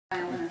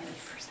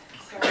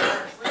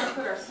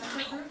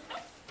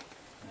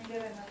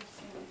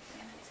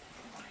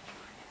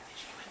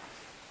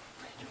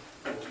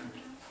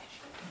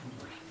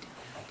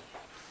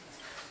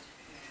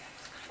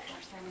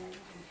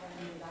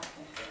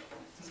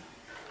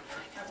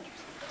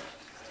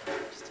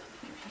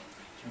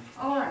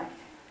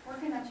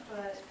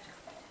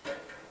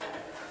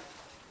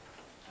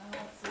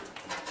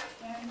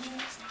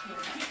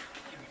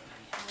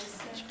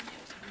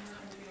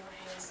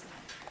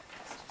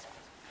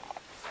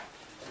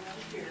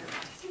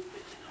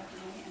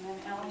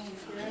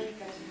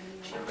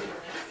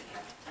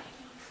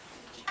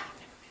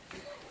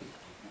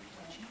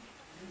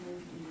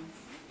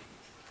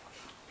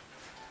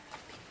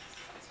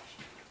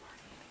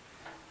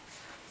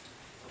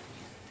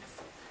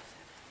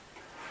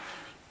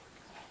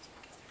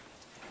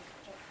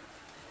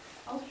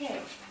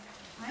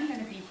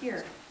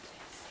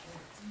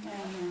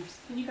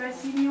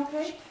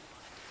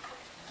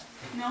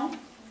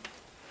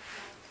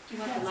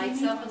Want the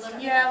lights up a little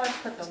bit? Yeah, let's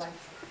put the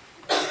lights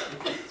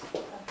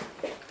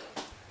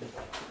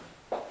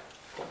up.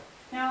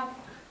 Now,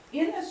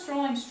 in the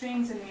strolling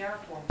streams in the Air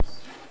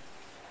Force,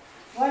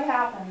 what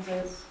happens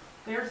is,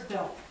 there's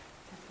Bill.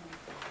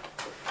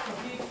 So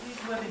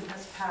he's living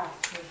his path.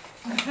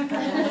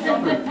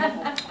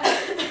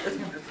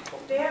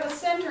 They have a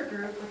center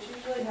group, which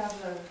usually has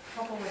a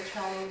couple of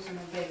cellos and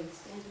a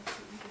bass.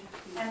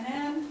 And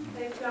then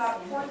they've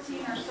got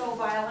 14 or so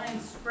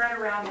violins spread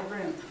around the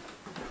room.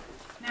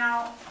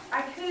 Now,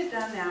 I could have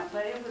done that,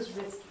 but it was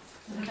risky.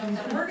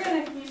 So we're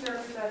going to keep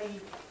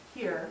everybody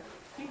here.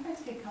 You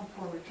guys could come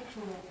forward just a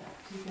little bit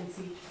so you can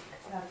see each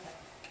other. Okay.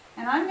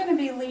 And I'm going to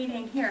be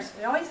leading here. So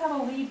we always have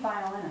a lead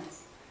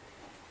violinist,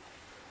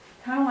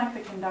 kind of like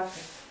the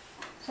conductor.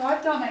 So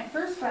I've got my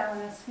first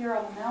violinist here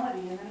on the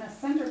melody, and then the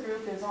center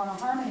group is on a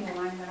harmony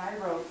line that I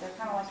wrote. They're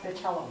kind of like the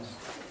cellos.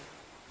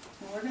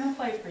 And we're going to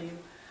play for you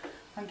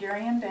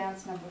Hungarian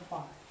Dance Number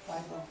 5 by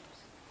Rose.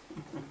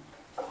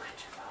 Watch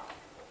your bow.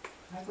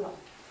 I will.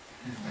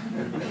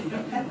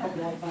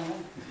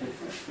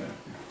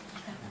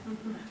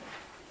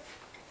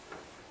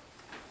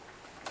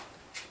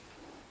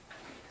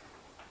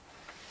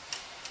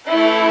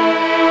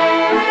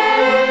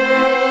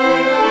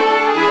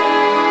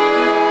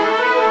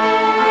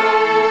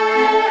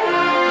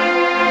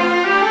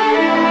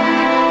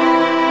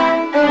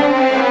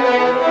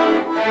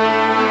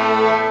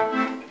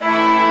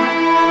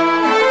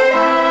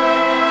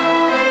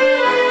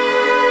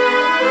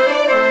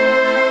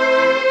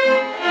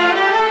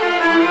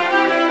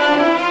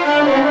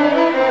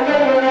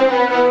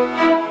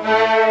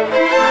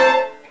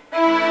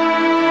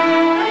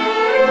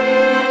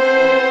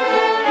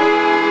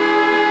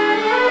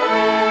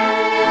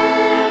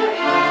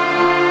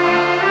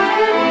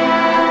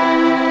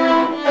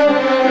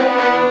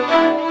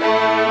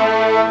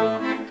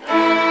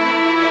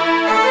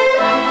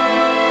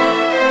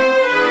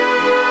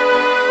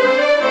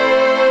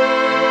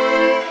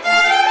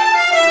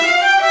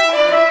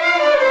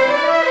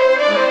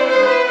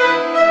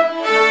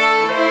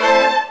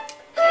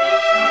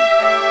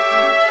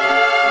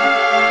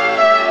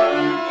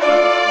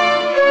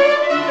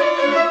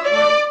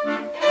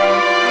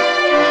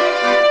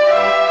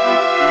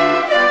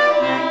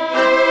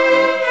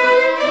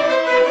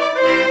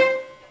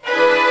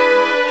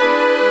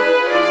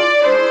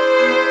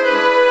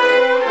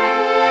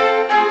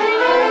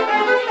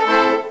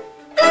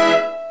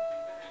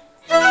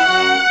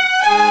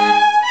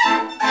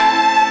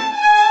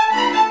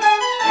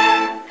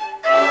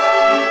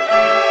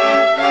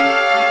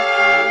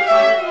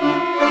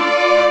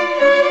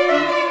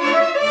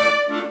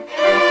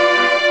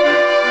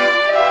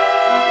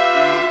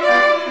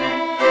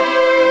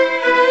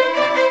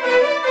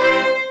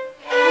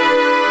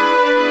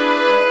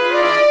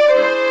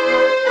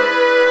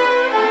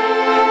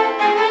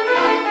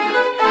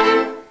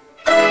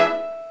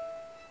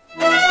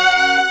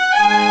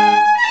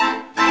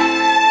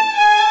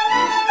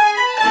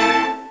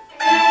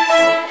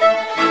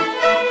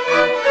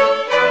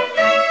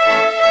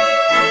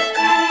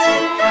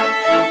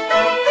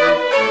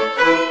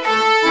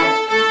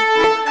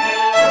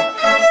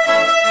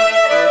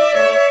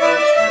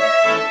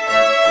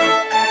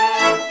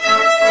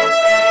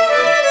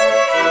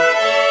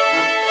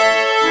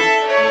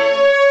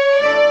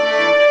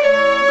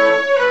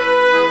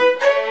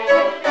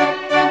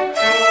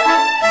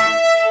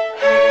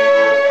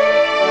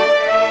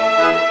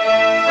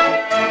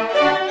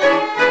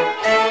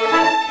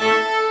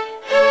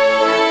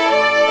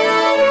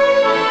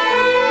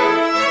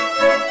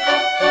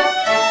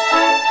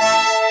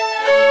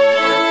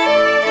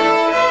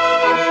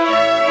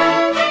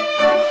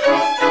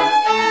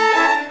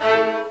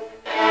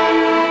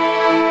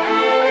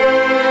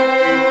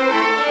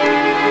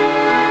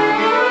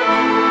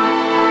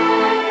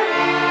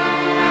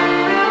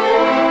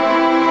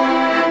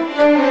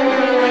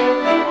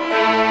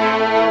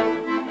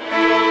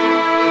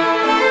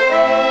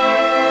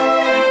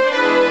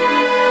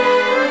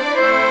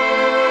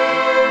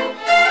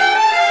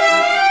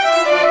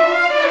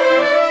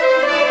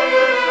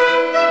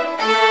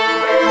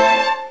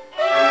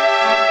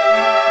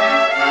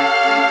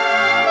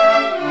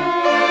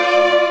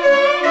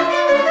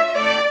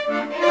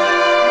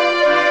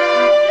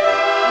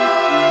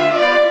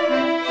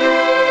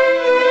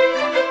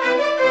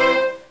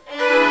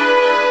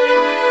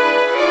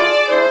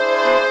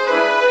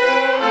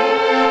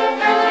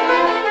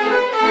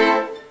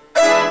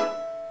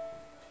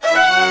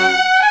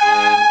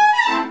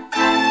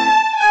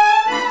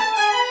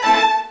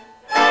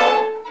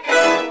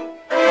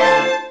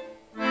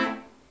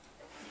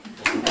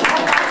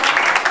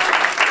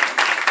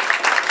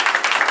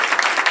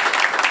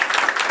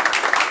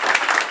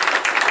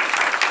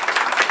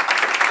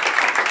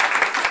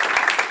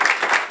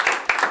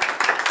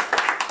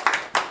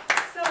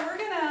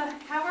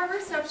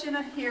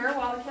 here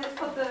while the kids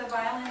put the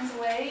violins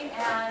away,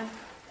 and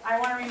I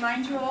want to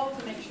remind you all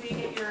to make sure you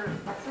get your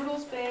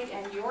Fruitles bag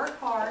and your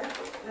card.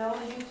 Bill,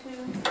 you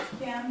two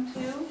can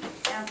too.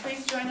 And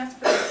please join us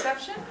for the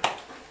reception.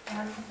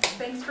 And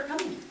thanks for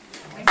coming.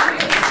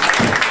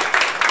 Thank you.